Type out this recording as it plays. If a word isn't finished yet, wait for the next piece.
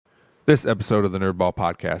This episode of the Nerdball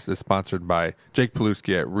Podcast is sponsored by Jake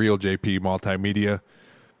Paluski at Real JP Multimedia.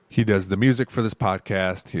 He does the music for this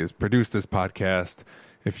podcast. He has produced this podcast.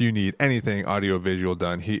 If you need anything audio-visual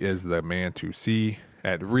done, he is the man to see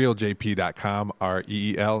at realjp.com,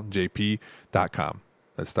 REELJP.com.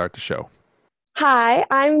 Let's start the show. Hi,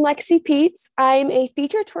 I'm Lexi Peats. I'm a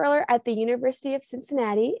feature twirler at the University of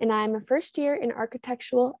Cincinnati, and I'm a first year in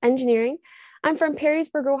architectural engineering. I'm from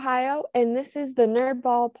Perrysburg, Ohio, and this is the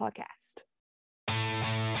Nerdball Podcast.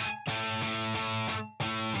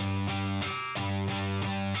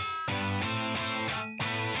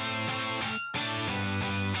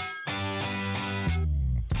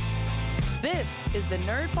 This is the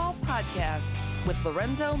Nerdball Podcast with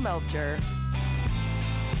Lorenzo Melcher.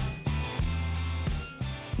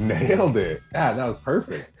 Nailed it. Yeah, that was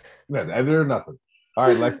perfect. Editor or nothing. All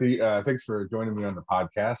right, Lexi, thanks for joining me on the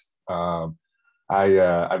podcast.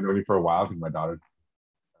 I've known you for a while because my daughter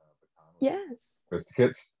Yes.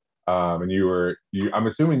 Sophisticates. And I'm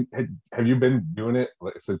assuming, have you been doing it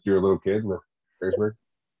since you were a little kid with Perrysburg?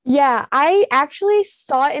 Yeah, I actually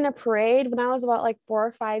saw it in a parade when I was about 4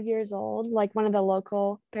 or 5 years old, like one of the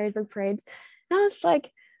local Perrysburg parades. And I was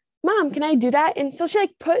like, Mom, can I do that? And so she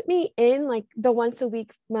put me in the once a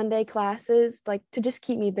week Monday classes, to just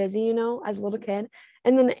keep me busy, as a little kid.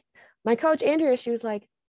 And then my coach, Andrea, she was like,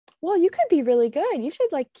 well, you could be really good. You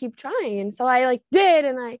should keep trying. And so I did,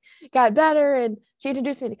 and I got better, and she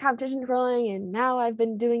introduced me to competition twirling, and now I've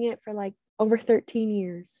been doing it for over 13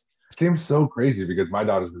 years. It seems so crazy because my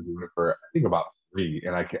daughter's been doing it for, I think, about 3.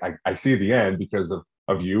 And I see the end because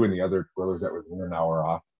of you and the other twirlers that were doing an hour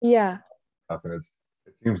off. Yeah. And it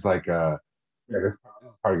seems like, this is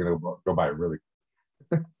probably going to go by really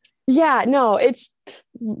quick. Yeah, no,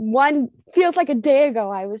 feels like a day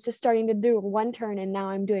ago. I was just starting to do 1 turn, and now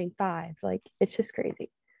I'm doing 5. It's just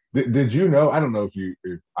crazy. Did you know? I don't know if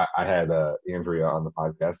I had Andrea on the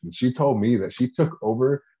podcast, and she told me that she took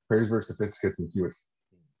over Perrysburg Sophisticates when she was.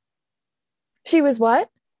 She was what?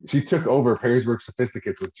 She took over Perrysburg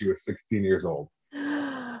Sophisticates when she was 16 years old. Okay,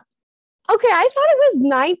 I thought it was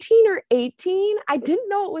 19 or 18. I didn't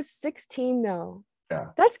know it was 16 though. Yeah,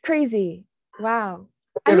 that's crazy. Wow.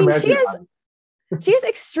 I mean, she has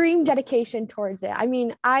extreme dedication towards it. I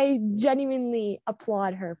mean, I genuinely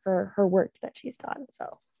applaud her for her work that she's done.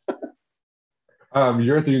 So,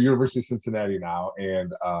 you're at the University of Cincinnati now,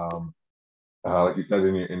 and like you said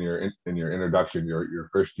in your introduction, you're your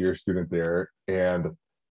first year student there, and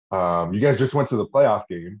you guys just went to the playoff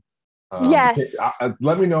game. Yes.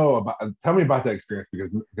 Tell me about that experience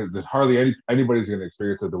because hardly anybody's going to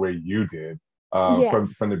experience it the way you did.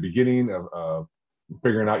 Yes. From the beginning of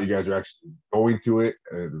figuring out you guys are actually going to it,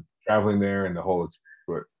 traveling there, and the whole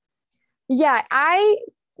experience. Yeah, I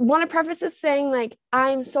want to preface this saying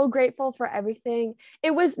I'm so grateful for everything.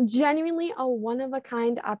 It was genuinely a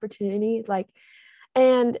one-of-a-kind opportunity.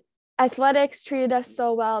 And athletics treated us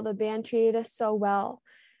so well. The band treated us so well.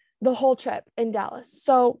 The whole trip in Dallas.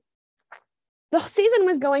 So the season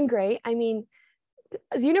was going great. I mean,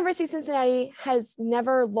 the University of Cincinnati has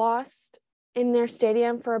never lost in their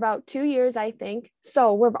stadium for about 2 years, I think.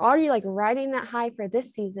 So we're already riding that high for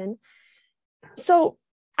this season. So,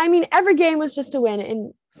 I mean, every game was just a win.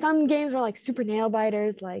 And some games were super nail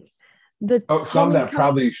biters, some that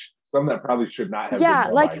probably should not have been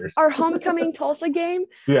nail biters. Our homecoming Tulsa game.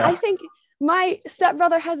 Yeah. I think my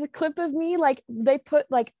stepbrother has a clip of me, they put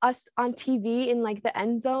us on TV in the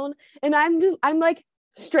end zone. And I'm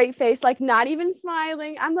straight face, not even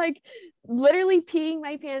smiling. I'm literally peeing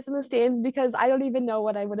my pants in the stands because I don't even know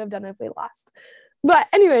what I would have done if we lost. But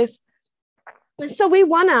anyways, so we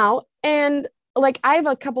won out, and I have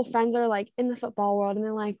a couple friends that are in the football world, and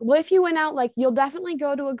they're well, if you win out, you'll definitely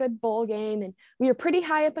go to a good bowl game, and we were pretty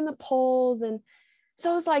high up in the polls. And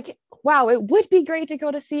so I was wow, it would be great to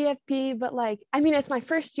go to CFP, but I mean, it's my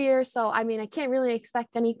first year, so I mean, I can't really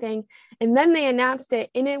expect anything. And then they announced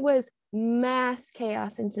it, and it was mass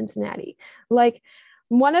chaos in Cincinnati.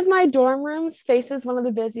 One of my dorm rooms faces one of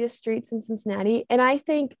the busiest streets in Cincinnati, and I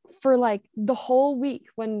think for the whole week,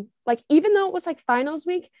 when even though it was finals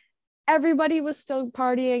week, everybody was still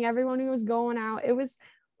partying, everyone who was going out, it was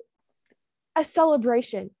a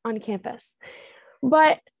celebration on campus.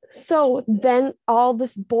 But so then all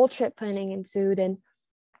this bowl trip planning ensued, and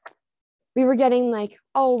we were getting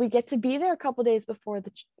we get to be there a couple days before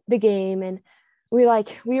the game, and we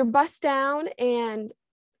were bussed down, and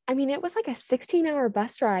I mean, it was a 16-hour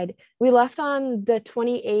bus ride. We left on the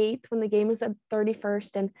 28th when the game was at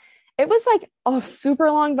 31st, and it was a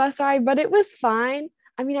super long bus ride, but it was fine.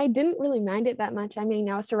 I mean, I didn't really mind it that much. I mean,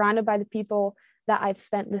 I was surrounded by the people that I've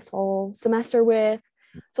spent this whole semester with,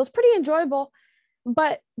 so it's pretty enjoyable.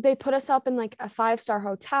 but they put us up in like a 5-star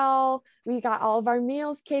hotel. We got all of our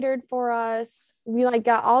meals catered for us. We like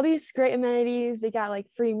got all these great amenities. They got like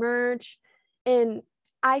free merch. And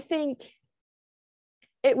I think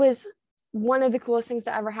it was one of the coolest things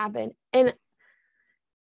to ever happen. And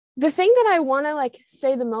the thing that I want to like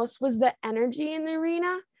say the most was the energy in the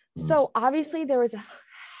arena. So obviously there was a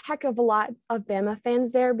heck of a lot of Bama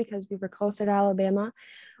fans there because we were closer to Alabama.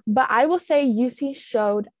 But I will say UC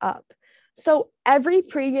showed up. So every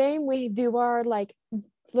pregame we do our like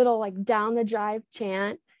little like down the drive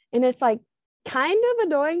chant, and it's like kind of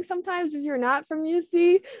annoying sometimes if you're not from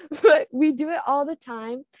UC, but we do it all the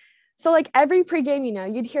time. So like every pregame, you know,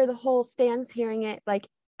 you'd hear the whole stands hearing it like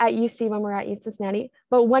at UC when we're at Cincinnati.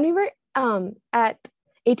 But when we were at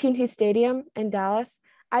AT&T Stadium in Dallas,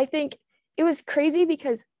 I think it was crazy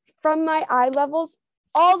because from my eye levels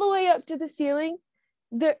all the way up to the ceiling,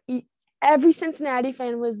 every Cincinnati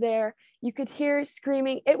fan was there. You could hear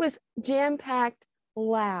screaming. It was jam-packed,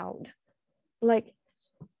 loud. Like,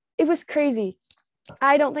 it was crazy.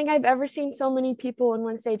 I don't think I've ever seen so many people on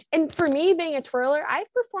one stage. And for me, being a twirler,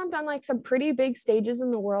 I've performed on like some pretty big stages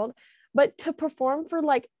in the world, but to perform for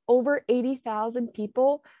like over 80,000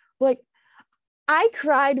 people, like I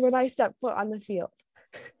cried when I stepped foot on the field.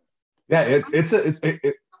 Yeah,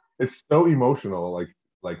 it's so emotional.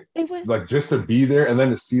 Like It was like just to be there and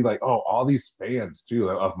then to see like, oh, all these fans too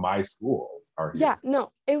of my school are here. Yeah,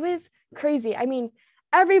 no, it was crazy. I mean,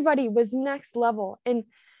 everybody was next level. And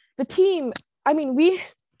the team, I mean, we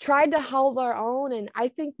tried to hold our own, and I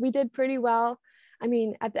think we did pretty well. I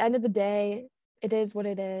mean, at the end of the day, it is what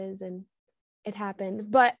it is, and it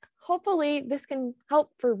happened. But hopefully this can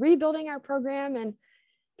help for rebuilding our program and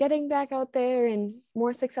getting back out there and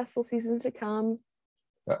more successful seasons to come.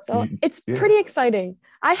 So it's pretty exciting.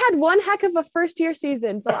 I had one heck of a first year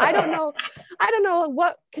season, so I don't know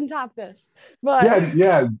what can top this. But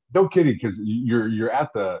yeah, no kidding, because you're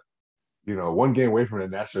at the, you know, one game away from the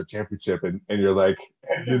national championship, and you're like,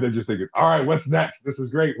 you're then just thinking, all right, what's next? This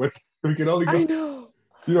is great. We can only go. I know.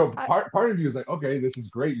 You know, part of you is like, okay, this is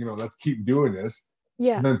great. You know, let's keep doing this.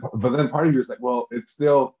 Yeah. But then part of you is like, well, it's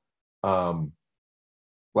still,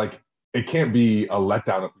 like it can't be a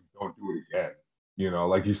letdown if we don't do it again. You know,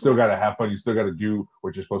 like you still got to have fun. You still got to do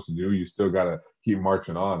what you're supposed to do. You still got to keep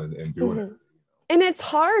marching on and doing it. And it's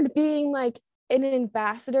hard being like an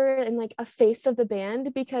ambassador and like a face of the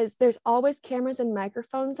band because there's always cameras and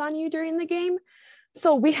microphones on you during the game.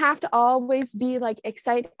 So we have to always be like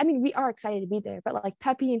excited. I mean, we are excited to be there, but like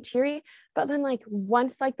peppy and cheery. But then like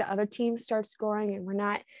once like the other team starts scoring and we're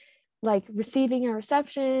not like receiving our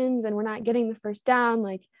receptions and we're not getting the first down,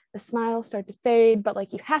 like the smiles start to fade, but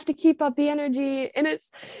like you have to keep up the energy, and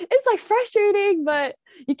it's like frustrating, but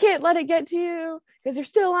you can't let it get to you because you're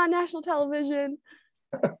still on national television.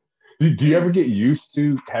 Do you ever get used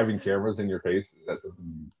to having cameras in your face? Is that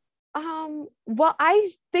something? Well,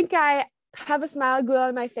 I think I have a smile glued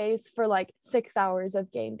on my face for like 6 hours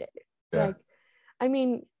of game day. Yeah. Like, I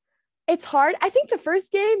mean, it's hard. I think the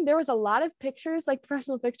first game, there was a lot of pictures, like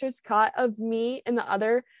professional pictures caught of me and the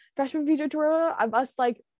other freshman featured twirler, of us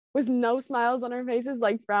like with no smiles on our faces,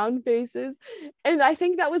 like frown faces. And I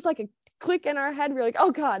think that was like a click in our head. We're like,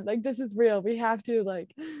 oh God, like this is real. We have to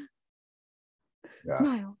like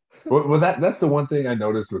smile. Well, that's the one thing I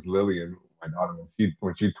noticed with Lillian, my daughter,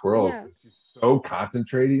 when she twirls, she's so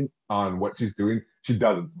concentrating on what she's doing, she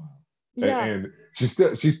doesn't smile. Yeah. And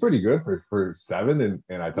she's pretty good for 7,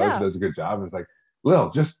 and I tell her she does a good job. And it's like,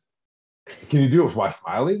 Lil, just can you do it while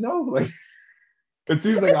smiling? No, like it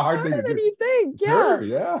seems like a hard thing to do. You think, Sure,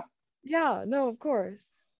 yeah, no, of course.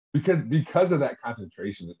 Because of that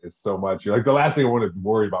concentration is so much. You're like, the last thing I want to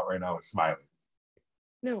worry about right now is smiling.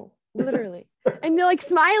 No, literally. And you're like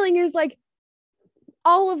smiling is like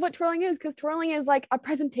all of what twirling is, because twirling is like a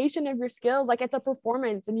presentation of your skills, like it's a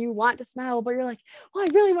performance and you want to smile, but you're like, well, I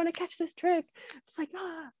really want to catch this trick. It's like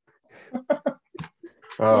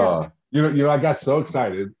you know, I got so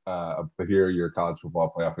excited to hear your college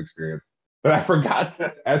football playoff experience that I forgot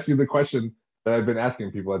to ask you the question that I've been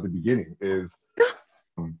asking people at the beginning. Is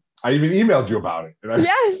I even emailed you about it, and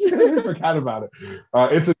I forgot about it.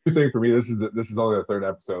 It's a new thing for me. This is only the 3rd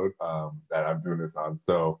episode that I'm doing this on.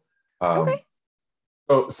 So okay.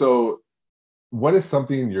 So what is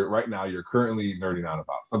something you're currently nerding out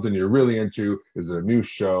about? Something you're really into? Is it a new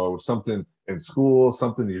show? Something in school?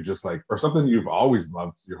 Something you're just like, or something you've always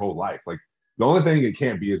loved your whole life? Like the only thing it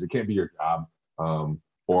can't be your job.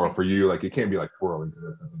 Or for you, like it can't be like twirling.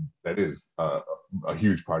 That is a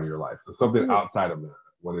huge part of your life. So something outside of that.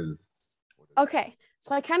 What is? Okay,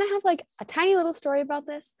 so I kind of have like a tiny little story about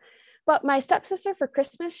this. But my stepsister for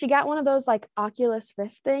Christmas, she got one of those like Oculus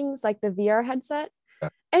Rift things, like the VR headset. Yeah.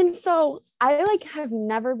 And so I like have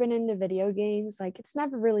never been into video games. Like it's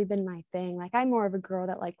never really been my thing. Like I'm more of a girl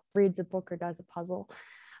that like reads a book or does a puzzle.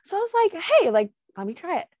 So I was like, hey, like, let me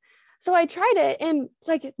try it. So I tried it, and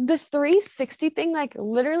like the 360 thing, like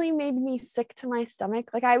literally made me sick to my stomach.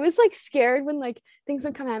 Like I was like scared when like things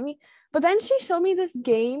would come at me. But then she showed me this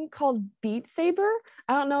game called Beat Saber.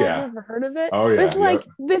 I don't know if you've ever heard of it. Oh yeah. With like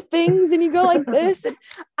the things, and you go like this. And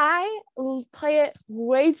I play it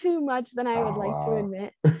way too much than I would like to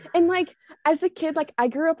admit. And like as a kid, like I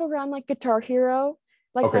grew up around like Guitar Hero.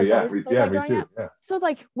 Like Okay, my yeah, brothers played that me growing too. up. Yeah. So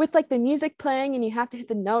like with like the music playing and you have to hit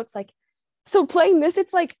the notes, like so playing this,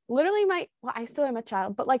 it's like literally I still am a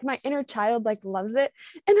child, but like my inner child like loves it.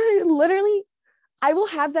 And I will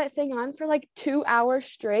have that thing on for like 2 hours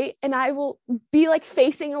straight, and I will be like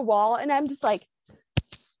facing a wall, and I'm just like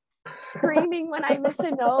screaming when I miss a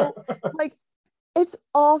note. Like it's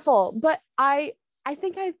awful. But I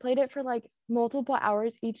think I played it for like multiple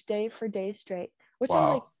hours each day for days straight, which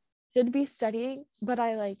I like should be studying, but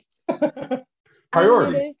I like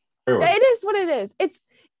priority. Yeah, it is what it is.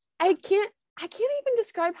 I can't even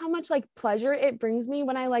describe how much like pleasure it brings me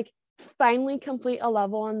when I like finally complete a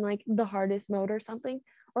level on like the hardest mode or something,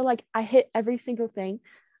 or like I hit every single thing.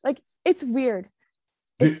 Like it's weird.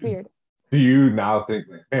 Weird. Do you now think,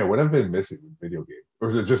 like, man, what have I been missing in video games? Or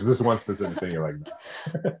is it just this one specific thing you're like,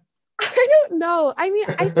 no? I don't know. I mean,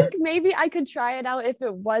 I think maybe I could try it out if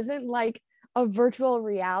it wasn't like a virtual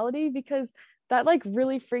reality, because that like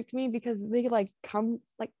really freaked me, because they like come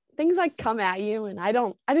like things like come at you, and I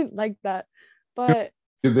didn't like that. But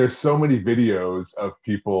there's so many videos of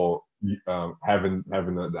people having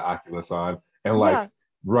the Oculus on and like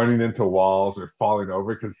running into walls or falling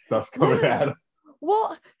over because stuff's coming at them.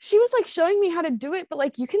 Well, she was like showing me how to do it, but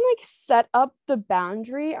like you can like set up the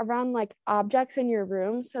boundary around like objects in your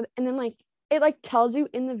room, so and then like it like tells you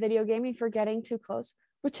in the video game if you're getting too close,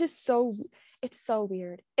 which is it's so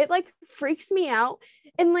weird. It like freaks me out.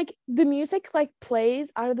 And like the music like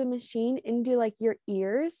plays out of the machine into like your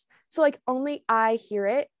ears, so like only I hear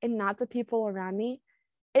it and not the people around me.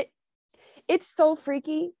 It's so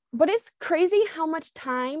freaky, but it's crazy how much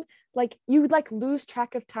time like you would like lose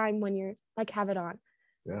track of time when you're like have it on.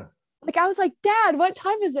 Yeah. Like I was like, Dad, what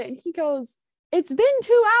time is it? And he goes, it's been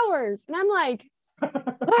 2 hours. And I'm like,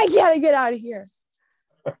 I gotta get out of here.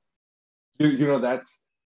 You know, that's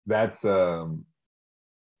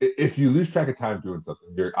if you lose track of time doing something,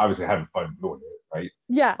 you're obviously having fun doing it, right?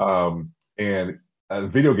 Yeah. And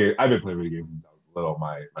video game, I've been playing video games since I was little.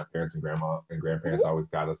 My parents and grandma and grandparents always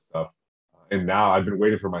got us stuff. And now I've been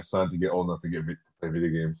waiting for my son to get old enough to play video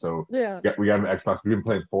games. So we got an Xbox. We've been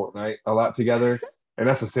playing Fortnite a lot together, and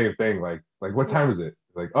that's the same thing. Like what time is it?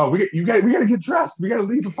 Like, oh, we got to get dressed. We got to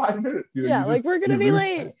leave in 5 minutes. You know, like we're gonna be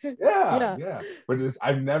late. Yeah. But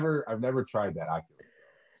I've never tried that Oculus.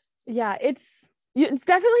 Yeah, it's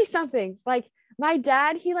definitely something. Like my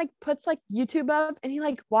dad, he like puts like YouTube up, and he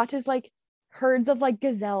like watches like herds of like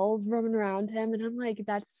gazelles roaming around him, and I'm like,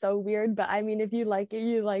 that's so weird, but I mean, if you like it,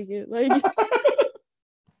 you like it. Like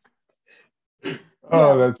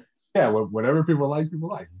that's whatever people like,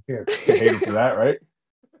 you can't hate him for that, right?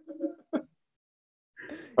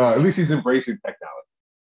 At least he's embracing technology.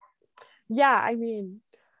 Yeah, I mean,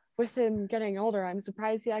 with him getting older, I'm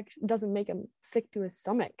surprised he actually doesn't make him sick to his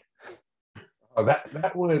stomach. Oh,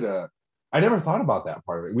 that would I never thought about that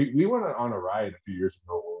part of it. We went on a ride a few years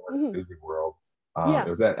ago when we were at Disney World. It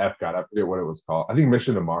was at Epcot. I forget what it was called. I think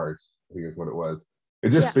Mission to Mars, I think is what it was. It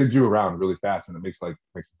just spins you around really fast, and it makes it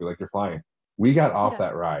feel like you're flying. We got off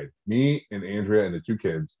that ride. Me and Andrea and the two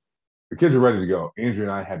kids. The kids were ready to go. Andrea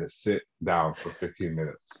and I had to sit down for 15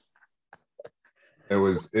 minutes. It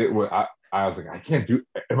was. I was like, I can't do.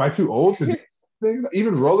 Am I too old to do things?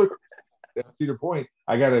 Even roller coasters. Cedar Point.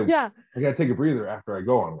 I gotta take a breather after I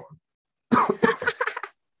go on one.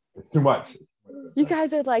 It's too much. You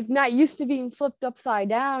guys are like not used to being flipped upside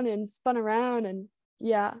down and spun around, and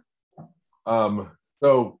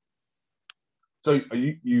So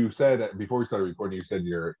you said before we started recording, you said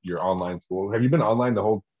your online school. Have you been online the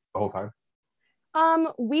whole time?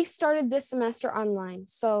 We started this semester online,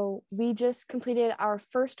 so we just completed our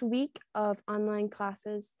first week of online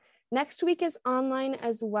classes. Next week is online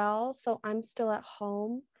as well, so I'm still at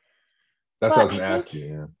home. That's what I was going to ask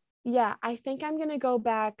you. Yeah, I think I'm gonna go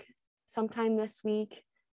back sometime this week,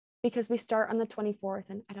 because we start on the 24th,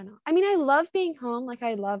 and I don't know. I mean, I love being home. Like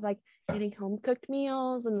I love like getting home cooked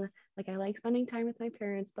meals, and like I like spending time with my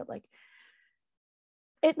parents, but like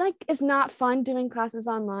it like is not fun doing classes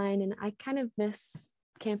online, and I kind of miss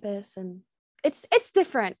campus, and it's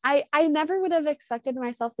different. I never would have expected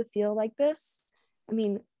myself to feel like this. I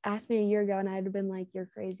mean, ask me a year ago and I'd have been like, you're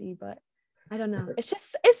crazy, but I don't know.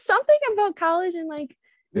 It's something about college and like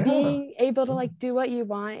being able to like do what you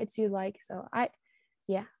want. It's you like, so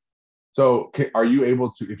yeah. So are you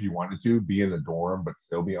able to, if you wanted to, be in the dorm but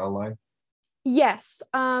still be online? Yes.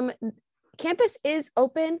 Campus is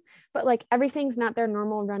open, but like everything's not their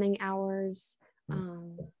normal running hours.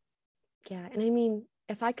 Yeah. And I mean,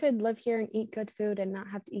 if I could live here and eat good food and not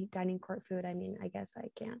have to eat dining court food, I mean, I guess I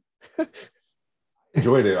can.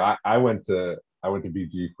 Enjoyed it. I went to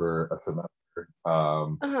BG for a semester,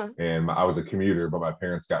 and I was a commuter, but my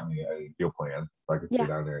parents got me a deal plan so I could stay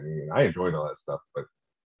down there and eat. And I enjoyed all that stuff, but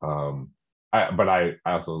I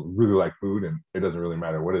also really like food, and it doesn't really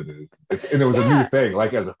matter what it is. And it was a new thing.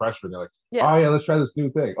 Like as a freshman, they're like, "Oh yeah, let's try this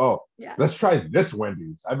new thing. Oh, let's try this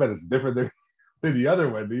Wendy's. I bet it's different than the other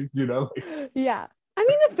Wendy's, you know?" Yeah. I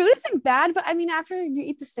mean, the food isn't bad, but I mean, after you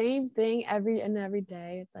eat the same thing every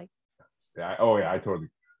day, it's like. Yeah. Oh yeah, I totally.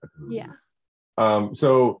 Yeah.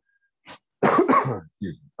 So,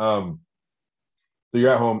 excuse me. So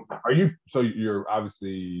you're at home. You're obviously,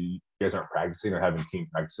 you guys aren't practicing or having team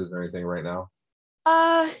practices or anything right now?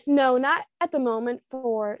 No, not at the moment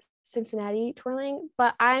for Cincinnati twirling,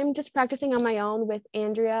 but I'm just practicing on my own with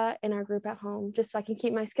Andrea in our group at home, just so I can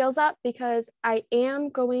keep my skills up, because I am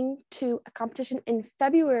going to a competition in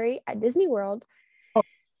February at Disney World. Oh.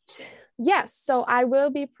 Yes, so I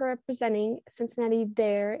will be representing Cincinnati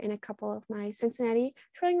there in a couple of my Cincinnati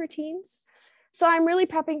twirling routines. So I'm really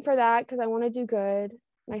prepping for that because I want to do good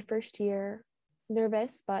my first year.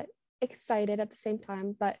 Nervous, but excited at the same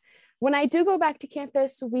time. But when I do go back to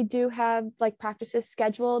campus, we do have like practices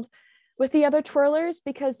scheduled with the other twirlers,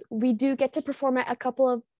 because we do get to perform at a couple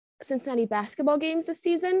of Cincinnati basketball games this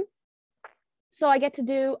season. So I get to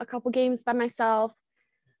do a couple games by myself,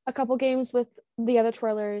 a couple games with the other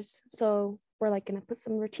twirlers. So we're like going to put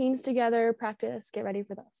some routines together, practice, get ready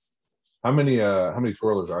for those. How many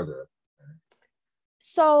twirlers are there?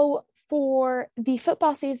 So for the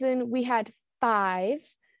football season, we had 5,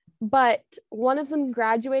 but one of them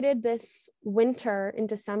graduated this winter in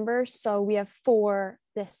December. So we have 4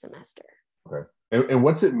 this semester. Okay. And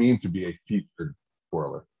what's it mean to be a featured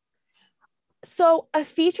twirler? So a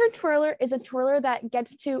featured twirler is a twirler that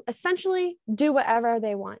gets to essentially do whatever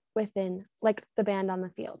they want within like the band on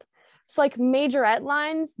the field. So like majorette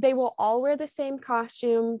lines, they will all wear the same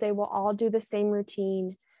costume. They will all do the same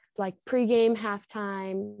routine, like pregame,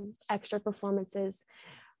 halftime, extra performances.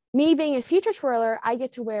 Me being a feature twirler, I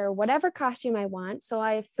get to wear whatever costume I want. So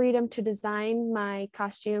I have freedom to design my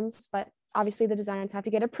costumes, but obviously the designs have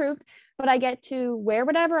to get approved, but I get to wear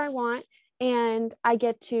whatever I want, and I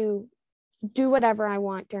get to do whatever I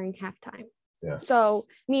want during halftime. Yeah. So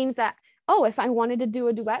means that, if I wanted to do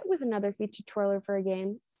a duet with another featured twirler for a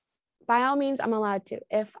game, by all means, I'm allowed to.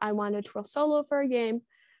 If I want to twirl solo for a game,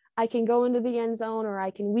 I can go into the end zone, or I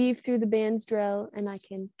can weave through the band's drill and I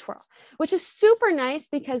can twirl, which is super nice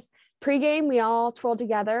because pregame, we all twirl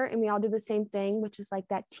together and we all do the same thing, which is like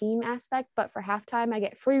that team aspect. But for halftime, I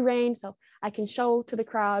get free reign. So I can show to the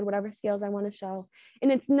crowd whatever skills I want to show.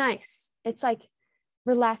 And it's nice. It's like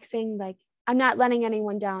relaxing. Like I'm not letting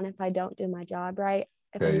anyone down if I don't do my job, right?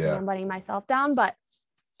 If I'm letting myself down, but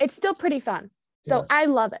it's still pretty fun. So I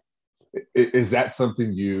love it. Is that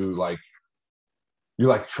something you like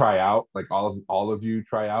try out, like all of you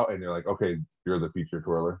try out and you're like, okay, you're the featured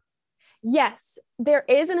twirler? Yes, there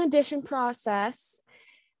is an audition process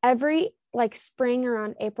every like spring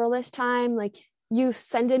around April this time. Like you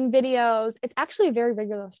send in videos. It's actually a very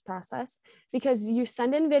rigorous process because you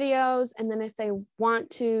send in videos, and then if they want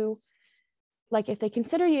to, like if they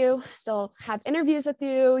consider you, they'll have interviews with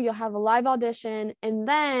you, you'll have a live audition, and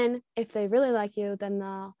then if they really like you, then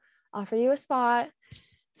they'll offer you a spot.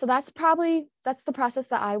 So that's the process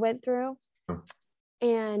that I went through.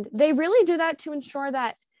 And they really do that to ensure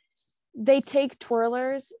that they take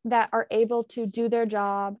twirlers that are able to do their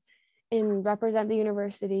job and represent the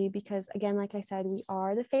university, because again, like I said, we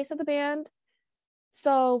are the face of the band.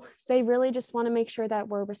 So they really just want to make sure that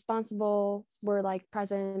we're responsible, we're like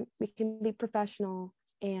present, we can be professional,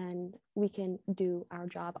 and we can do our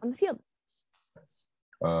job on the field.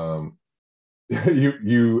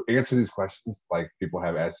 You answer these questions like people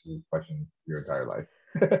have asked you these questions your entire life.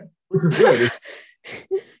 Which is good.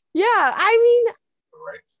 Yeah, I mean,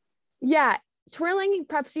 right. Yeah, twirling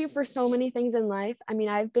preps you for so many things in life. I mean,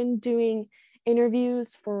 I've been doing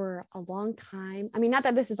interviews for a long time. I mean, not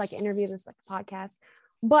that this is like an interview, this is like a podcast,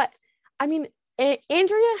 but I mean,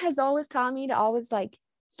 Andrea has always taught me to always like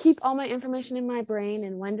keep all my information in my brain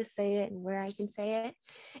and when to say it and where I can say it.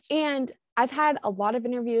 And I've had a lot of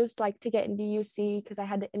interviews like to get into UC because I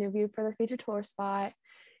had to interview for the feature tour spot,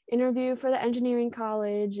 interview for the engineering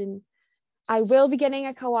college, and I will be getting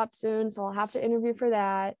a co-op soon, so I'll have to interview for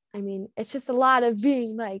that. I mean, it's just a lot of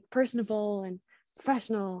being like personable and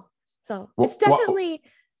professional. So it's definitely,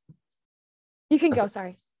 you can go,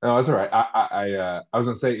 sorry. No, that's all right. I was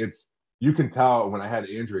gonna say you can tell when I had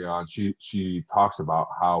Andrea on, she talks about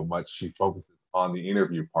how much she focuses on the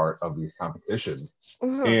interview part of these competitions.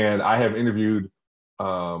 Mm-hmm. And I have interviewed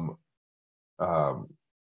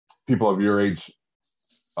people of your age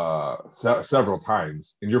several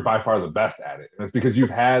times, and you're by far the best at it. And it's because you've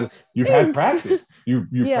had practice. You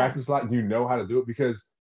practice a lot, and you know how to do it. Because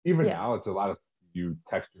even now, it's a lot of you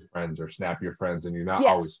text your friends or snap your friends, and you're not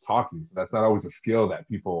always talking. That's not always a skill that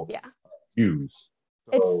people use.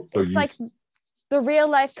 So it's like the real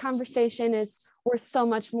life conversation is worth so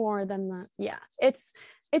much more than it's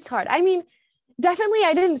hard. I mean, definitely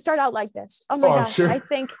I didn't start out like this. Oh my gosh. Sure. I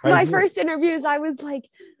think my first interviews, I was like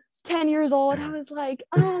 10 years old. I was like,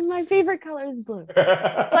 oh, my favorite color is blue.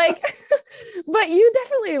 Like, but you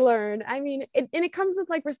definitely learn. I mean, it comes with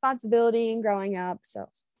like responsibility and growing up. So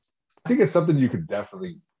I think it's something you could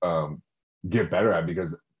definitely get better at,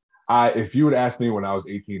 because if you would ask me when I was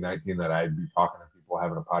 18, 19, that I'd be talking to people,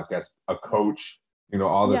 having a podcast, a coach,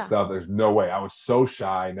 all this stuff, there's no way. I was so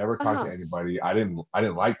shy, never talked to anybody. I didn't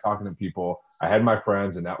like talking to people. I had my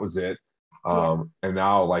friends and that was it. And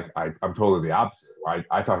now like I'm totally the opposite.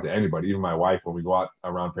 I talk to anybody, even my wife. When we go out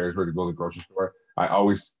around Perrysburg to go to the grocery store, I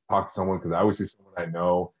always talk to someone because I always see someone I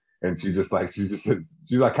know, and she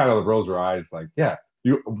like kind of rolls her eyes like, yeah,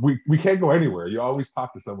 we can't go anywhere. You always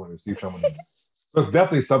talk to someone or see someone. So it's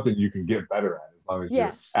definitely something you can get better at as long as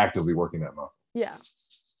you're actively working that muscle. Yeah.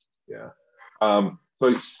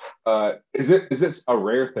 So is it a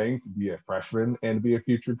rare thing to be a freshman and be a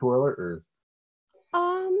future twirler, or?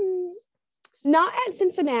 Not at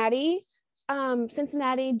Cincinnati.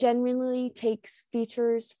 Cincinnati generally takes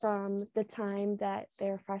features from the time that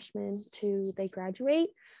they're freshmen to they graduate.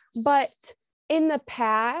 But in the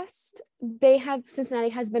past, Cincinnati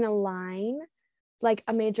has been a line, like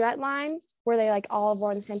a majorette line, where they like all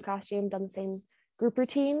worn the same costume, done the same group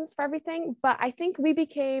routines for everything. But I think we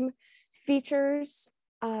became features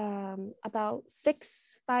about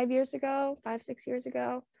 5-6 years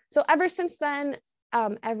ago. So ever since then,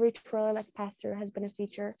 every twirler that's passed through has been a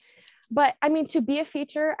feature. But I mean, to be a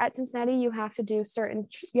feature at Cincinnati, you have to do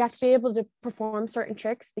you have to be able to perform certain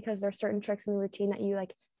tricks, because there's certain tricks in the routine that you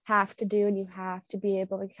like have to do, and you have to be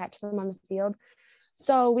able to catch them on the field.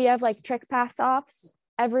 So we have like trick pass offs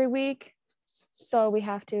every week. So we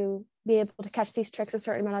have to be able to catch these tricks a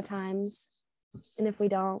certain amount of times. And if we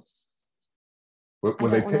don't, I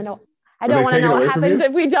don't want to know what happens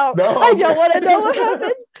if we don't. No, I don't want to know what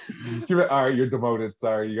happens. All right, you're demoted.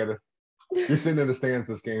 Sorry, you're sitting in the stands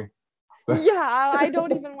this game. Yeah, I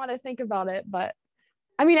don't even want to think about it, but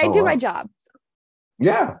I mean, I do my job. So.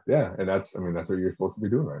 Yeah, and that's what you're supposed to be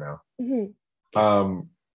doing right now. Mm-hmm.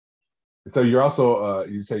 So you're also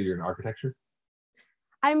you say you're in architecture?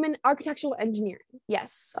 I'm in architectural engineering.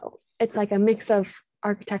 Yes, so it's like a mix of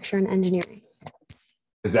architecture and engineering.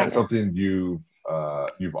 Is that something you've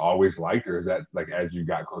always liked, or is that like as you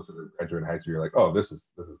got closer to graduating high school, you're like, oh, this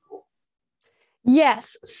is cool?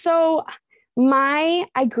 Yes. So I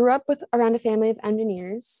grew up around a family of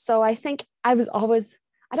engineers. So I think I was always,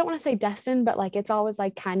 I don't want to say destined, but like it's always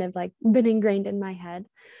like kind of like been ingrained in my head.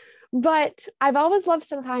 But I've always loved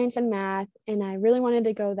science and math, and I really wanted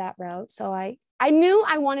to go that route. So I knew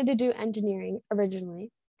I wanted to do engineering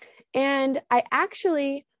originally. And I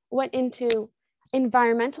actually went into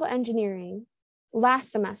environmental engineering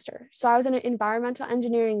last semester. So I was in environmental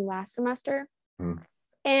engineering last semester.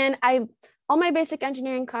 And all my basic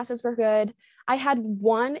engineering classes were good. I had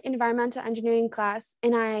one environmental engineering class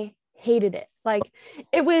and I hated it. Like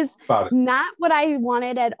it was not what I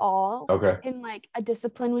wanted at all in like a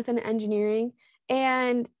discipline within engineering.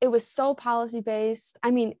 And it was so policy based.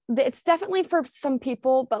 I mean, it's definitely for some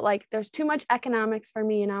people, but like there's too much economics for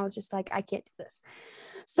me. And I was just like, I can't do this.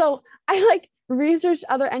 So I like researched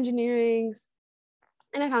other engineerings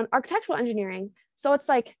and I found architectural engineering. So it's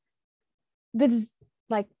like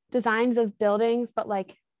designs of buildings, but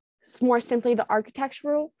like more simply the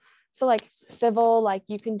architectural. So like civil, like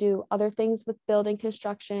you can do other things with building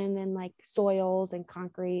construction and like soils and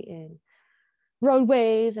concrete and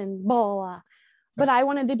roadways and blah, blah, blah. But I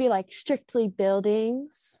wanted to be like strictly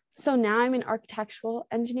buildings. So now I'm in architectural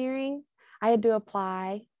engineering. I had to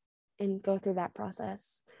apply and go through that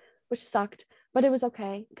process, which sucked, but it was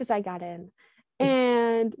okay because I got in.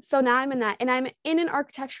 And so now I'm in that, and I'm in an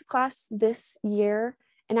architecture class this year.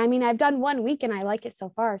 And I mean, I've done 1 week and I like it so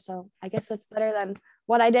far. So I guess that's better than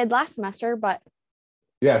what I did last semester. But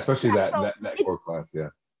Yeah, especially yeah, that core class. Yeah.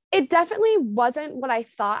 it definitely wasn't what I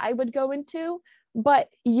thought I would go into. But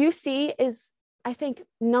UC is, I think,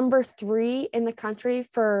 number 3 in the country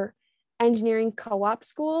for engineering co-op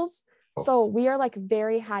schools. So we are like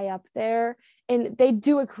very high up there, and they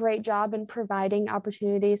do a great job in providing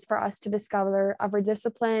opportunities for us to discover other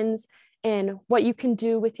disciplines and what you can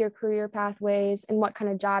do with your career pathways and what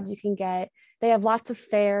kind of jobs you can get. They have lots of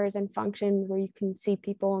fairs and functions where you can see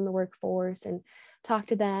people in the workforce and talk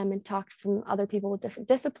to them and talk from other people with different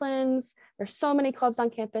disciplines. There's so many clubs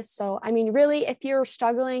on campus. So, I mean, really, if you're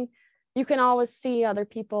struggling, you can always see other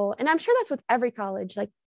people. And I'm sure that's with every college.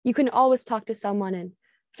 Like, you can always talk to someone and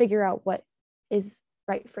figure out what is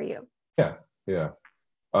right for you. Yeah. Yeah.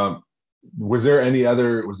 Was there any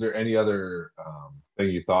other thing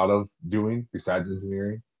you thought of doing besides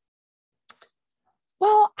engineering?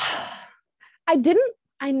 Well,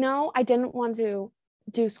 I know I didn't want to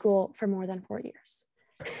do school for more than 4 years.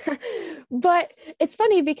 But it's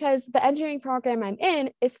funny because the engineering program I'm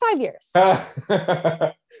in is 5 years. So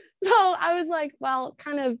I was like, well,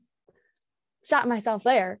 kind of shot myself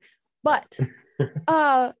there. But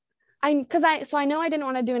I know I didn't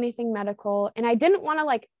want to do anything medical, and I didn't want to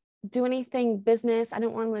like do anything business. I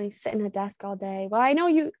didn't want to like sit in a desk all day. Well, I know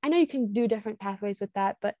you can do different pathways with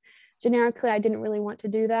that, but generically I didn't really want to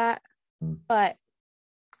do that. But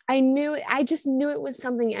I just knew it was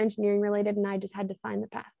something engineering related, and I just had to find the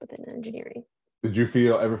path within engineering. Did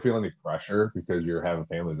you ever feel any pressure because you're having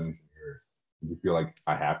family as an engineer? Did you feel like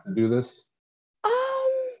I have to do this?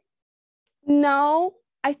 No,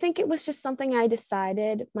 I think it was just something I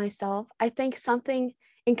decided myself. I think something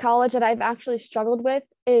in college that I've actually struggled with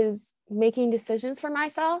is making decisions for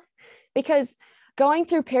myself, because going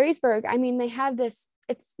through Perrysburg, I mean, they have this,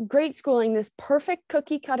 it's great schooling, this perfect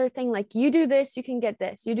cookie cutter thing. Like, you do this, you can get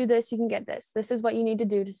this, you do this, you can get this. This is what you need to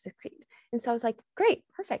do to succeed. And so I was like, great,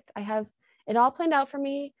 perfect. I have it all planned out for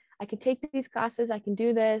me. I can take these classes. I can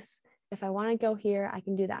do this. If I want to go here, I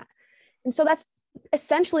can do that. And so that's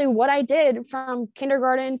essentially what I did from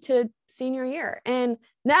kindergarten to senior year. And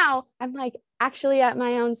now I'm like actually at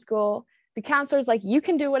my own school. The counselor's like, you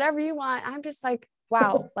can do whatever you want. I'm just like,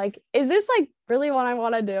 wow, like, is this like really what I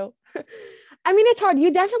want to do? I mean, it's hard.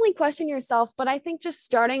 You definitely question yourself, but I think just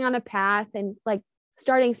starting on a path and like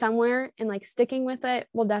starting somewhere and like sticking with it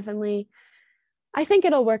will definitely, I think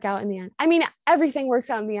it'll work out in the end. I mean, everything works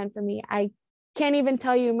out in the end for me. I can't even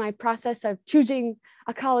tell you my process of choosing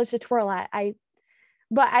a college to twirl at. I'm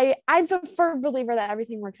a firm believer that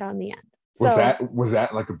everything works out in the end. So Was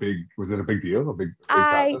that like was it a big deal? A big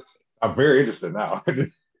process? I'm very interested now.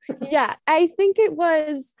 Yeah, I think it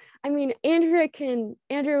was. I mean, Andrea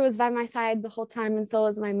was by my side the whole time, and so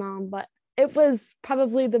was my mom, but it was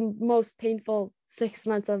probably the most painful 6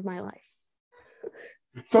 months of my life.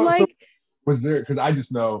 So was there, because I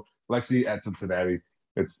just know Lexi at Cincinnati,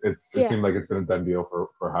 it seemed like it's been a done deal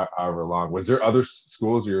for however long. Was there other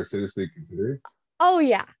schools you were seriously considering? Oh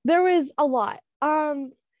yeah, there was a lot.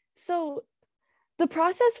 So the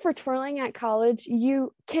process for twirling at college,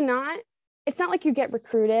 it's not like you get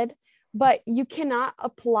recruited, but you cannot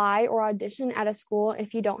apply or audition at a school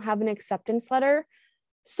if you don't have an acceptance letter.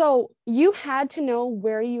 So you had to know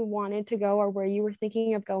where you wanted to go or where you were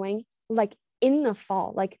thinking of going, like in the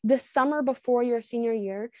fall, like the summer before your senior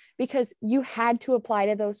year, because you had to apply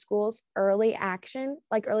to those schools early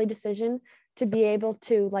decision to be able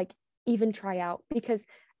to like even try out. Because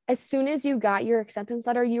as soon as you got your acceptance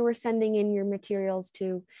letter, you were sending in your materials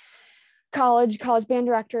to college band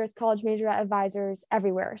directors, college major advisors,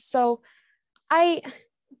 everywhere. So I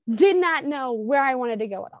did not know where I wanted to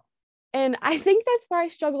go at all. And I think that's where I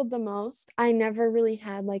struggled the most. I never really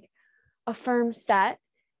had like a firm set.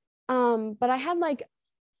 But I had like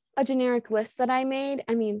a generic list that I made.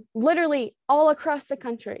 I mean, literally all across the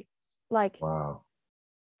country. Like, wow.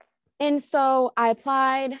 And so I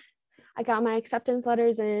applied, I got my acceptance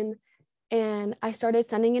letters in, and I started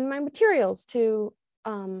sending in my materials to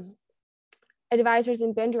advisors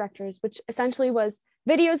and band directors, which essentially was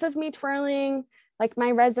videos of me twirling, like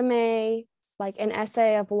my resume, like an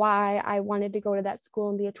essay of why I wanted to go to that school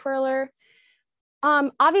and be a twirler.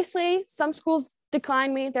 Obviously, some schools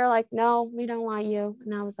declined me. They're like, no, we don't want you.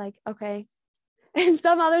 And I was like, okay. And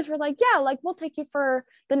some others were like, yeah, like we'll take you for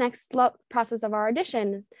the next process of our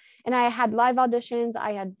audition. And I had live auditions.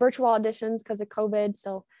 I had virtual auditions because of COVID.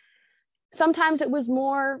 So sometimes it was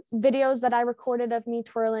more videos that I recorded of me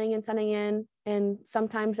twirling and sending in. And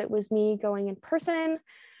sometimes it was me going in person.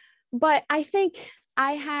 But I think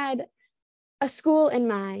I had a school in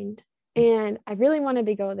mind, and I really wanted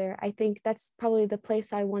to go there. I think that's probably the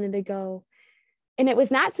place I wanted to go. And it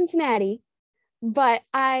was not Cincinnati, but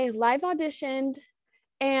I live auditioned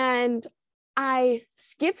and I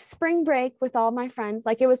skipped spring break with all my friends.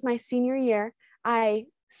 Like, it was my senior year. I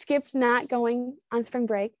skipped not going on spring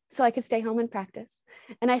break so I could stay home and practice.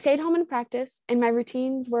 And I stayed home and practice, and my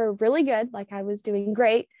routines were really good. Like, I was doing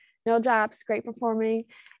great, no drops, great performing.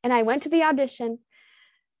 And I went to the audition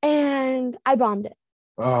and I bombed it.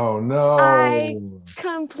 Oh no. I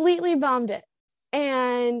completely bombed it.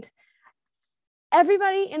 And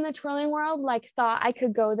everybody in the twirling world like thought I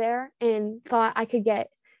could go there and thought I could get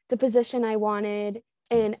the position I wanted.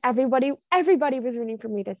 And everybody was rooting for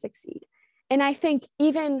me to succeed. And I think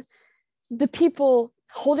even the people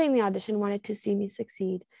holding the audition wanted to see me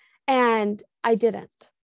succeed, and I didn't,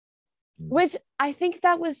 which I think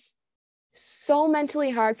that was so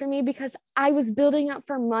mentally hard for me because I was building up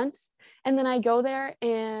for months, and then I go there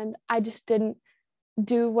and I just didn't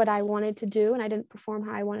do what I wanted to do, and I didn't perform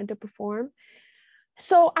how I wanted to perform.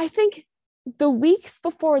 So I think the weeks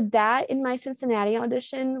before that in my Cincinnati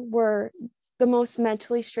audition were the most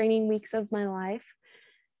mentally straining weeks of my life,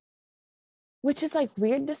 which is like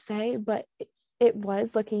weird to say, but it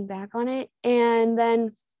was, looking back on it. And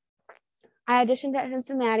then I auditioned at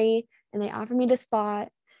Cincinnati and they offered me the spot,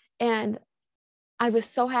 and I was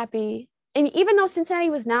so happy. And even though Cincinnati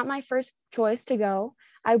was not my first choice to go,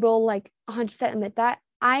 I will like 100% admit that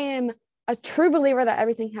I am a true believer that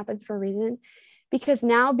everything happens for a reason, because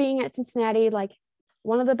now being at Cincinnati, like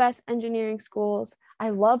one of the best engineering schools, I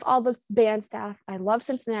love all the band staff. I love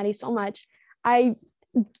Cincinnati so much. I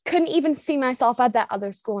couldn't even see myself at that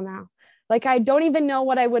other school now. Like, I don't even know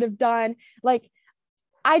what I would have done. Like,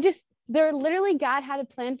 there literally, God had a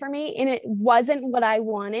plan for me, and it wasn't what I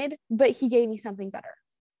wanted, but he gave me something better.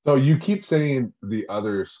 So you keep saying the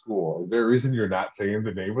other school. Is there a reason you're not saying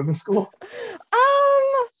the name of the school?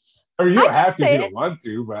 I mean, you don't have to if you don't want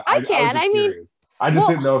to, but I can. I mean, I just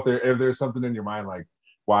didn't know if there's something in your mind, like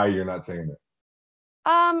why you're not saying it.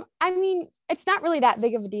 I mean, it's not really that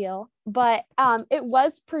big of a deal, but it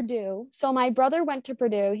was Purdue. So my brother went to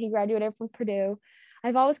Purdue. He graduated from Purdue.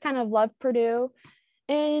 I've always kind of loved Purdue,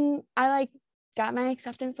 and I like got my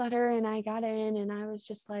acceptance letter and I got in, and I was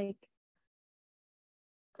just like,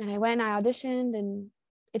 and I went and I auditioned, and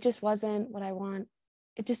it just wasn't what I want.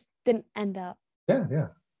 It just didn't end up. Yeah.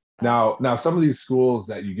 Now some of these schools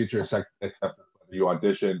that you get your acceptance letter, you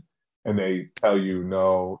audition and they tell you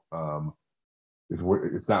no,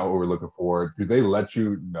 it's not what we're looking for. Do they let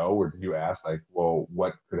you know, or do you ask like, well,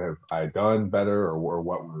 what could have I done better, or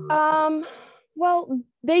what were? Well,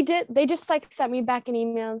 they did. They just like sent me back an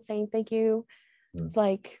email saying thank you,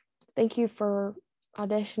 like thank you for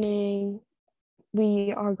auditioning.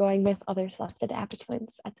 We are going with other selected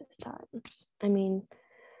applicants at this time. I mean,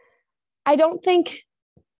 I don't think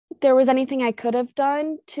there was anything I could have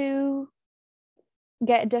done to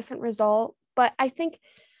get a different result, but I think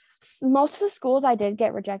most of the schools I did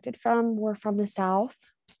get rejected from were from the South,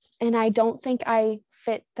 and I don't think I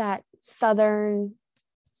fit that Southern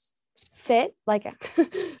fit. Like,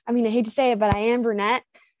 I mean, I hate to say it, but I am brunette.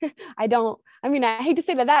 I hate to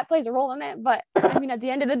say that plays a role in it, but I mean, at the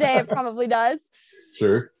end of the day, it probably does.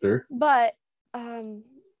 Sure. But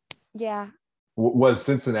yeah. Was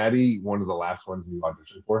Cincinnati one of the last ones you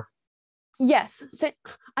auditioned for? Yes. So,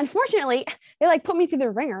 unfortunately, they like put me through the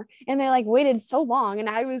ringer, and they like waited so long, and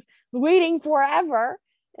I was waiting forever.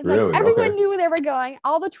 And, really? Like, everyone knew where they were going.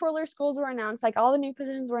 All the twirler schools were announced. Like, all the new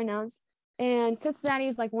positions were announced. And Cincinnati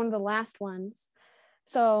is like one of the last ones.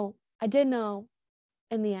 So I did know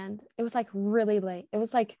in the end. It was like really late. It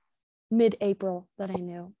was like mid-April that I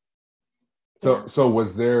knew. So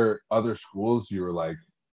was there other schools you were like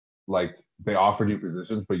they offered you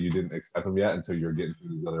positions, but you didn't accept them yet until you're getting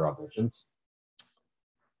through these other auditions?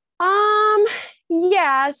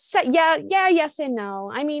 Yes and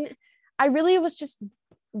no. I mean, I really was just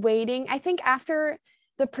waiting. I think after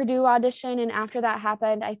the Purdue audition and after that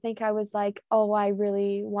happened, I think I was like, oh, I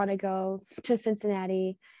really want to go to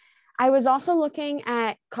Cincinnati. I was also looking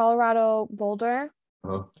at Colorado Boulder,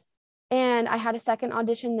 and I had a second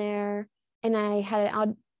audition there, and I had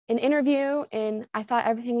an interview, and I thought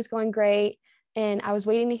everything was going great, and I was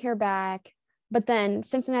waiting to hear back. But then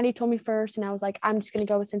Cincinnati told me first, and I was like, I'm just going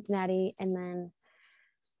to go with Cincinnati. And then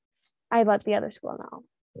I let the other school know,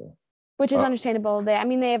 which is understandable. They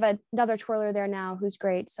have another twirler there now who's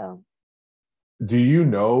great. So, do you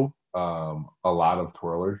know a lot of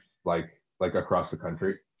twirlers like across the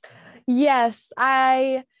country? Yes,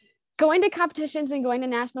 going to competitions and going to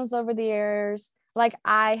nationals over the years. Like,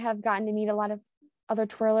 I have gotten to meet a lot of other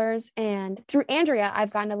twirlers, and through Andrea,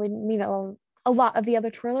 I've gotten to meet a a lot of the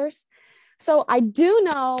other twirlers. So I do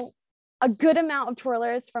know a good amount of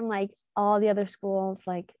twirlers from like all the other schools.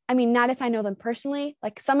 Like, I mean, not if I know them personally,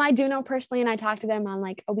 like some I do know personally and I talk to them on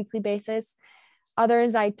like a weekly basis.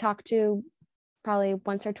 Others I talk to probably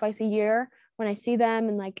once or twice a year when I see them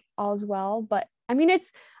and like all's well. But I mean,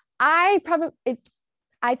 I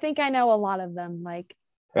think I know a lot of them. Like,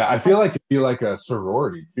 yeah, I feel like it'd be like a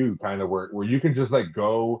sorority too, kind of where you can just like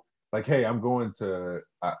go like, hey, I'm going to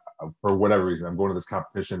for whatever reason, I'm going to this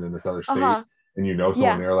competition in this other state, and you know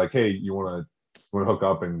someone there, like, hey, you want to hook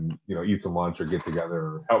up and eat some lunch or get together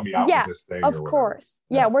or help me out with this thing. Of course,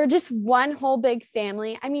 we're just one whole big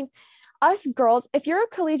family. I mean, us girls, if you're a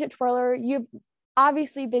collegiate twirler, you've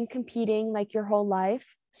obviously been competing like your whole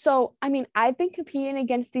life. So I mean, I've been competing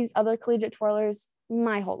against these other collegiate twirlers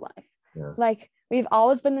my whole life. Yeah. Like we've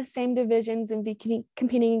always been the same divisions and be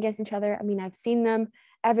competing against each other. I mean, I've seen them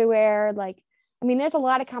everywhere. Like, I mean, there's a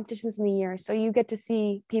lot of competitions in the year, so you get to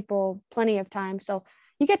see people plenty of times. So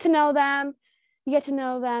you get to know them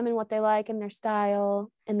and what they like and their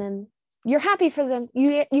style, and then you're happy for them.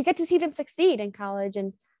 You get to see them succeed in college,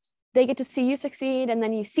 and they get to see you succeed, and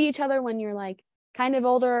then you see each other when you're like kind of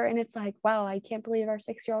older, and it's like, wow, I can't believe our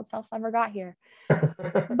 6-year-old self ever got here.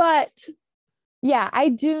 But yeah, I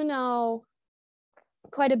do know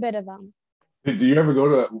quite a bit of them. Do you ever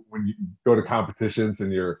when you go to competitions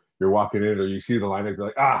and you're walking in or you see the lineup,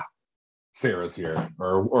 you're like, Sarah's here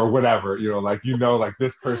or whatever, like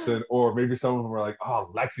this person, or maybe some of them are like,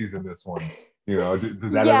 oh, Lexi's in this one,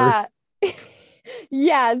 does that ever?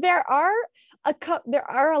 Yeah, there are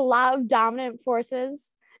a lot of dominant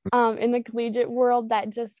forces in the collegiate world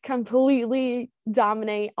that just completely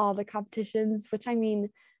dominate all the competitions, which I mean,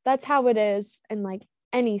 that's how it is in like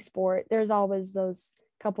any sport. There's always those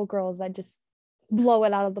couple girls that just blow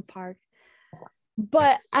it out of the park.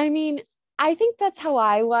 But I mean, I think that's how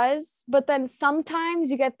I was. But then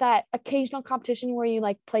sometimes you get that occasional competition where you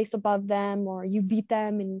like place above them or you beat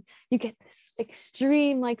them and you get this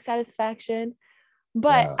extreme like satisfaction.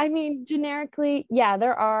 But I mean, generically,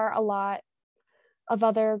 there are a lot of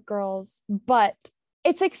other girls, but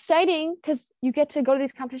it's exciting because you get to go to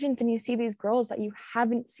these competitions and you see these girls that you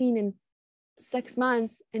haven't seen in 6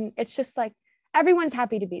 months. And it's just like, everyone's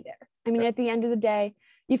happy to be there. I mean, at the end of the day,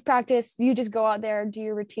 you've practiced, you just go out there, do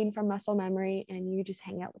your routine from muscle memory, and you just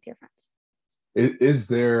hang out with your friends. Is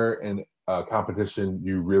there a competition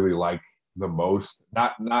you really like the most?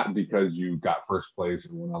 Not because you got first place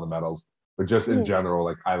and won all the medals, but just in general,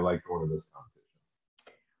 like, I like going to this competition.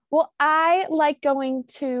 Well, I like going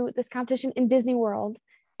to this competition in Disney World.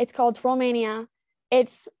 It's called Twirlmania.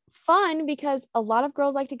 It's fun because a lot of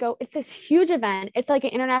girls like to go. It's this huge event. It's like an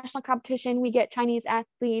international competition. We get Chinese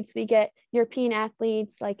athletes, we get European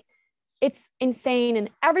athletes. Like, it's insane. And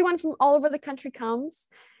everyone from all over the country comes.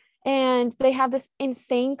 And they have this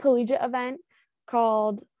insane collegiate event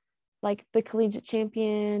called like the Collegiate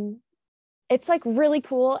Champion. It's like really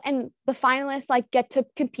cool. And the finalists like get to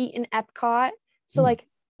compete in Epcot. So like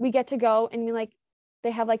we get to go and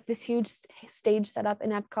they have like this huge stage set up in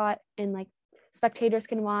Epcot, and like spectators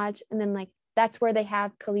can watch. And then like that's where they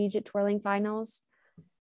have collegiate twirling finals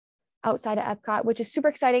outside of Epcot, which is super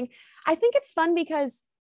exciting. I think it's fun because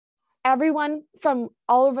everyone from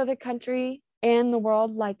all over the country and the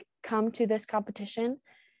world like come to this competition,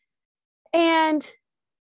 and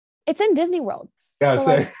it's in Disney World. Yeah, so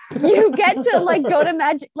like you get to like go to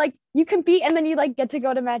Magic, like you compete and then you like get to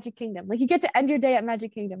go to Magic Kingdom. Like you get to end your day at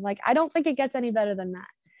Magic Kingdom. Like I don't think it gets any better than that.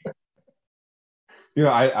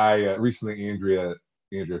 I recently Andrea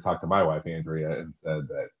talked to my wife Andrea and said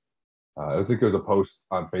that I think there was a post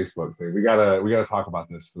on Facebook saying we gotta talk about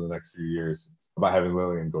this for the next few years about having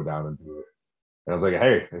Lillian go down and do it. And I was like,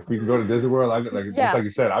 hey, if we can go to Disney World, just like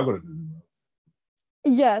you said, I'll go to Disney World.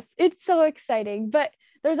 Yes, it's so exciting. But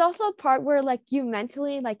there's also a part where like you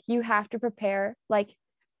mentally, like you have to prepare. Like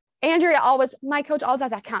my coach always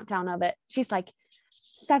has that countdown of it. She's like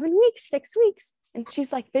 7 weeks, 6 weeks. And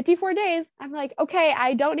she's like 54 days. I'm like, okay,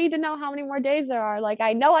 I don't need to know how many more days there are. Like,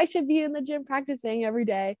 I know I should be in the gym practicing every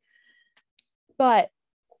day. But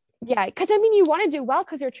yeah, because I mean, you want to do well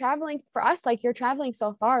because you're traveling. For us, like you're traveling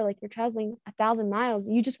so far, like you're traveling 1,000 miles.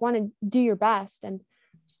 You just want to do your best. And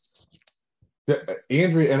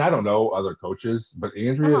Andrea, and I don't know other coaches, but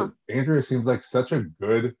Andrea seems like such a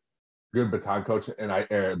good baton coach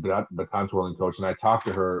and baton twirling coach. And I talked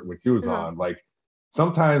to her when she was on. Like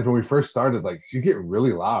sometimes when we first started, like she'd get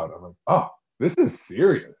really loud. I'm like, oh, this is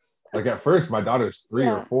serious. Like at first, my daughter's 3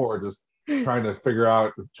 or 4, just trying to figure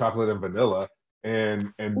out chocolate and vanilla,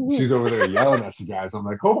 and she's over there yelling at you guys. I'm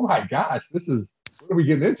like, oh my gosh, what are we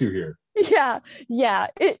getting into here? Yeah,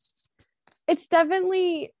 it's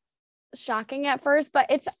definitely shocking at first, but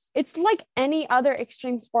it's like any other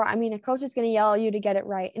extreme sport. I mean, a coach is going to yell at you to get it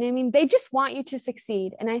right. And I mean, they just want you to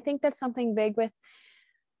succeed. And I think that's something big with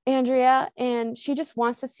Andrea, and she just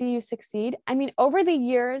wants to see you succeed. I mean, over the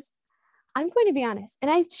years, I'm going to be honest,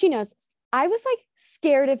 and she knows this. I was like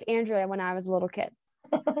scared of Andrea when I was a little kid.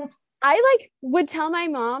 I like would tell my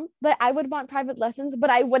mom that I would want private lessons, but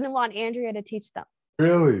I wouldn't want Andrea to teach them.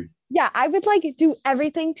 Really? Yeah, I would like do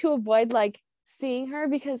everything to avoid like seeing her,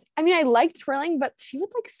 because I mean, I liked twirling, but she would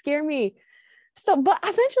like scare me. So, but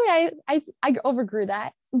eventually I overgrew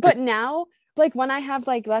that. But now, like when I have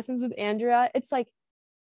like lessons with Andrea, it's like,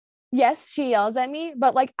 yes, she yells at me,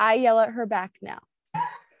 but like I yell at her back now.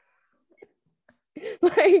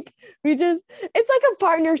 Like it's like a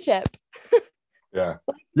partnership. Yeah.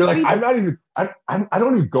 You're like, I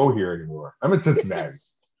don't even go here anymore. I'm in Cincinnati.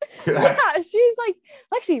 Yeah, she's like,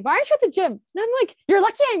 Lexi, why aren't you at the gym? And I'm like, you're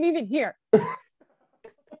lucky I'm even here.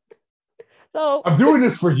 So I'm doing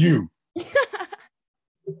this for you.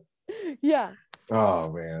 Yeah.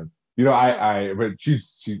 Oh man. You know, but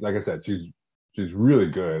she's like I said, she's really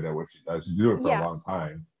good at what she does. She's doing it for a long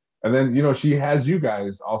time. And then, you know, she has you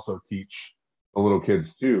guys also teach the little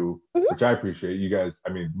kids too, which I appreciate. You guys, I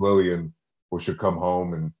mean, Lillian should come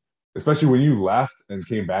home, and especially when you left and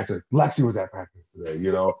came back, like Lexi was at practice today,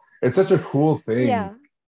 you know. It's such a cool thing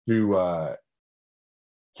to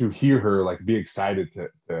hear her like be excited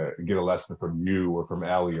to get a lesson from you or from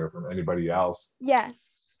Allie or from anybody else.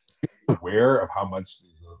 Yes. Aware of how much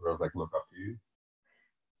these little girls like look up to you?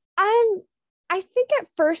 I think at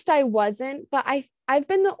first I wasn't, but I've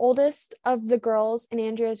been the oldest of the girls in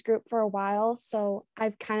Andrea's group for a while, so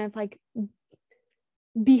I've kind of like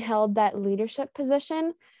beheld that leadership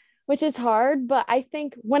position, which is hard. But I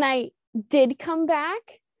think when I did come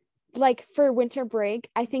back, like for winter break,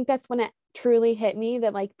 I think that's when it truly hit me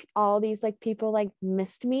that like all these like people like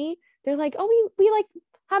missed me. They're like, oh, we like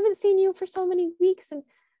haven't seen you for so many weeks, and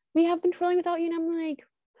we have been twirling without you. And I'm like,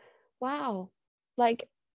 wow, like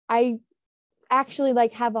I actually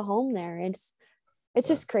like have a home there. It's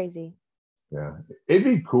just crazy. Yeah, it'd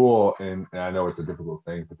be cool, and I know it's a difficult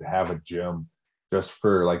thing, but to have a gym just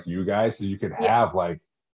for like you guys, so you could have like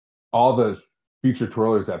all the future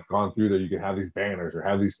twirlers that have gone through there. You can have these banners or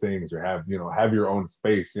have these things or have your own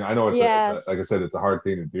space. You know, I know it's like I said, it's a hard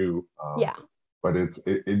thing to do. But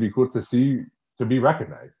it'd be cool to be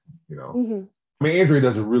recognized. You know, I mean, Andrea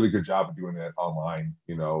does a really good job of doing that online.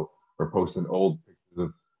 You know, or posting old pictures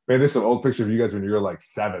of. Man, there's some old picture of you guys when you were like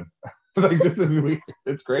 7. Like this is weird.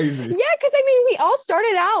 It's crazy. Yeah, because I mean, we all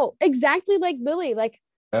started out exactly like Lily, like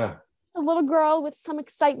a little girl with some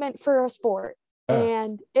excitement for a sport,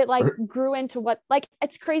 and it like grew into what, like,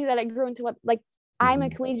 it's crazy that it grew into what, like, I'm a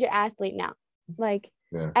collegiate athlete now, like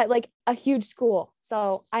at like a huge school.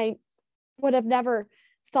 So I would have never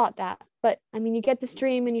thought that, but I mean, you get this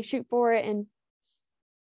dream and you shoot for it, and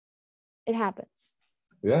it happens.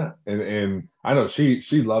 Yeah, and I know she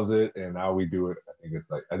loves it, and now we do it.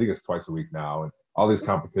 I think it's twice a week now, and all these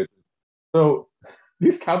competitions. So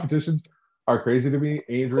these competitions are crazy to me.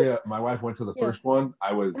 Andrea, my wife, went to the first one.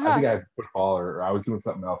 I think I had football or I was doing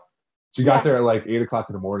something else. She got there at like 8:00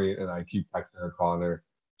 in the morning, and I keep texting her, calling her.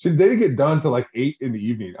 They didn't get done till like 8 in the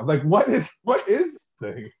evening. I'm like, what is this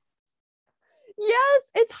thing? Yes,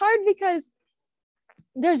 it's hard because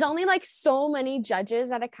there's only like so many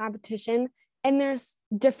judges at a competition, and there's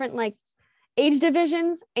different like age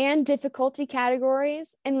divisions and difficulty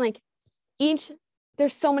categories, and like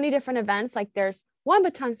there's so many different events. Like there's 1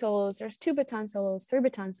 baton solos, there's 2 baton solos, 3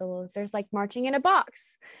 baton solos, there's like marching in a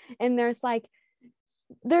box, and there's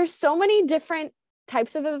so many different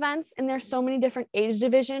types of events, and there's so many different age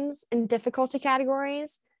divisions and difficulty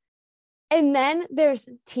categories. And then there's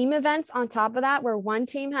team events on top of that where one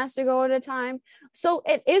team has to go at a time. So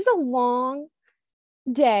it is a long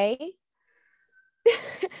day.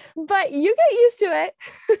 But you get used to it.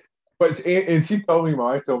 But and she told me,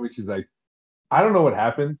 my wife told me, she's like, I don't know what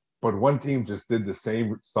happened, but one team just did the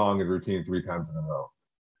same song and routine 3 times in a row.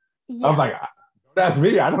 Yeah. I'm like, don't ask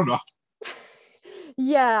me, I don't know.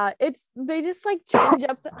 Yeah, they just like change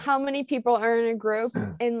up how many people are in a group,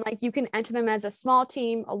 and like you can enter them as a small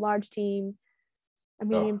team, a large team, a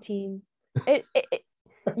medium team. It's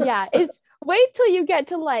wait till you get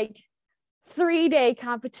to like 3-day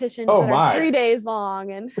competitions that are 3 days long,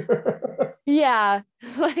 and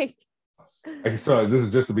like so this is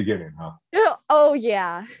just the beginning, huh? Oh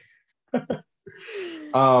yeah.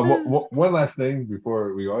 One last thing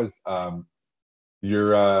before we go is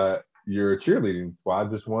your cheerleading squad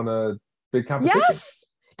just won a big competition.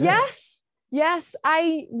 Yes.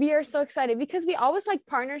 We are so excited because we always like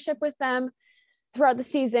partnership with them. throughout the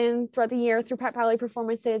season, throughout the year, through pep rally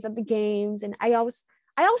performances of the games. And I always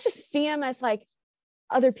just see them as like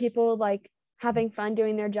other people, like having fun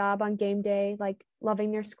doing their job on game day, like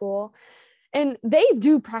loving their school. And they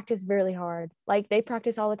do practice really hard. Like they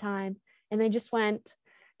practice all the time. And they just went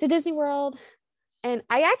to Disney World. And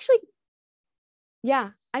I actually,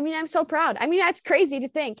 I mean, I'm so proud. I mean, that's crazy to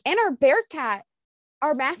think. And our Bearcat,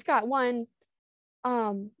 our mascot, won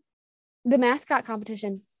the mascot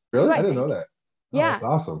competition. Really? too, I didn't think. know that. Oh, Yeah. that's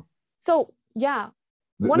awesome. So yeah.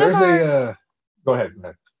 Go ahead.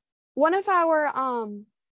 One of our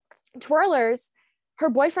twirlers, her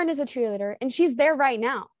boyfriend is a cheerleader and she's there right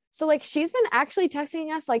now. So like she's been actually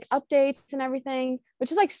texting us like updates and everything,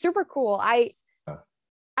 which is like super cool.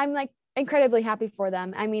 I'm like incredibly happy for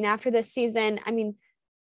them. I mean, after this season, I mean,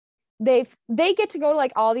 they get to go to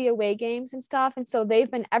like all the away games and stuff. And so they've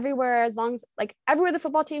been everywhere, as long as like everywhere the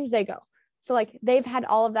football teams, they go. So like they've had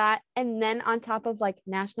all of that. And then on top of like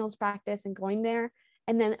nationals practice and going there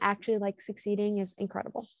and then actually like succeeding is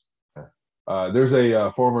incredible. There's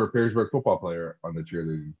a former Perrysburg football player on the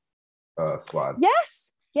cheerleading squad.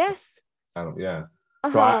 Yes. Yeah.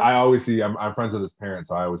 Uh-huh. So I always see, I'm friends with his parents,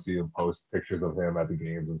 so I always see him post pictures of him at the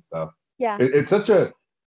games and stuff. Yeah. It's such a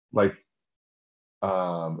like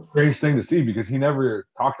strange thing to see because he never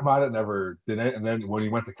talked about it, never did it. And then when he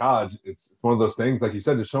went to college, it's one of those things, like you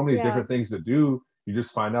said, there's so many different things to do. You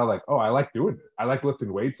just find out like, oh, I like doing it. I like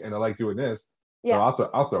lifting weights and I like doing this. Yeah. So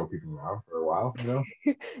I'll throw people around for a while, you know?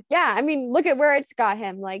 Yeah. I mean, look at where it's got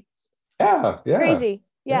him. Like, yeah. crazy.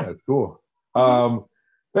 Yeah. It's cool.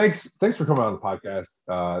 Thanks for coming on the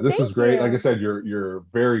podcast. This is great. You. Like I said, you're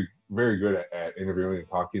very, very good at interviewing and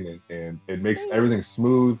talking, and it makes everything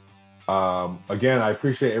smooth. Again, I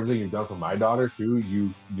appreciate everything you've done for my daughter too.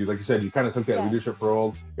 You like you said, you kind of took that leadership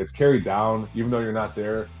role. It's carried down, even though you're not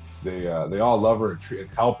there. They all love her and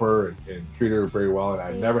help her and treat her very well. And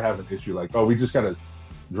I never have an issue like, oh, we just got to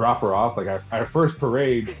drop her off. Like at our first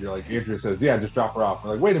parade, you're like, Andrea says, yeah, just drop her off.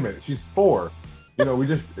 We're like, wait a minute, she's 4. You know, we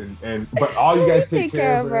just but all you guys take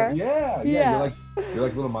care of her. Yeah. You're like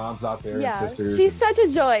little moms out there and sisters. She's such a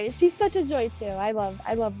joy. She's such a joy too. I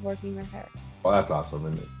love working with her. Well, that's awesome.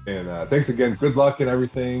 And thanks again. Good luck and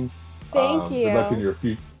everything. Thank you. Good luck in your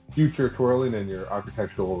future twirling and your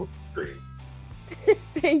architectural dreams.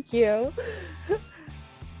 Thank you.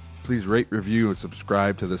 Please rate, review, and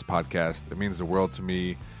subscribe to this podcast. It means the world to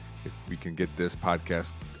me if we can get this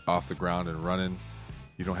podcast off the ground and running.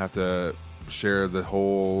 You don't have to share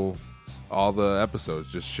all the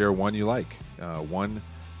episodes. Just share one you like. One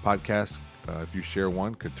podcast, if you share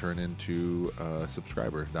one, could turn into a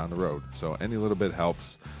subscriber down the road. So any little bit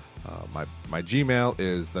helps. My Gmail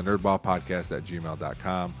is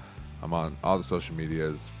thenerdballpodcast@gmail.com. I'm on all the social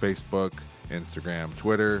medias, Facebook, Instagram,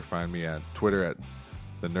 Twitter. Find me at Twitter at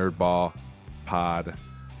the Nerdball Pod.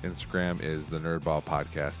 Instagram is the Nerdball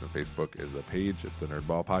Podcast, and Facebook is a page at the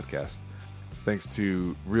Nerdball Podcast. Thanks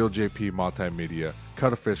to Real JP Multimedia,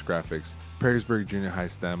 Cuttafish Graphics, Perrysburg Junior High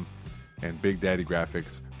STEM, and Big Daddy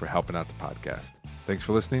Graphics for helping out the podcast. Thanks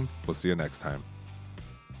for listening. We'll see you next time.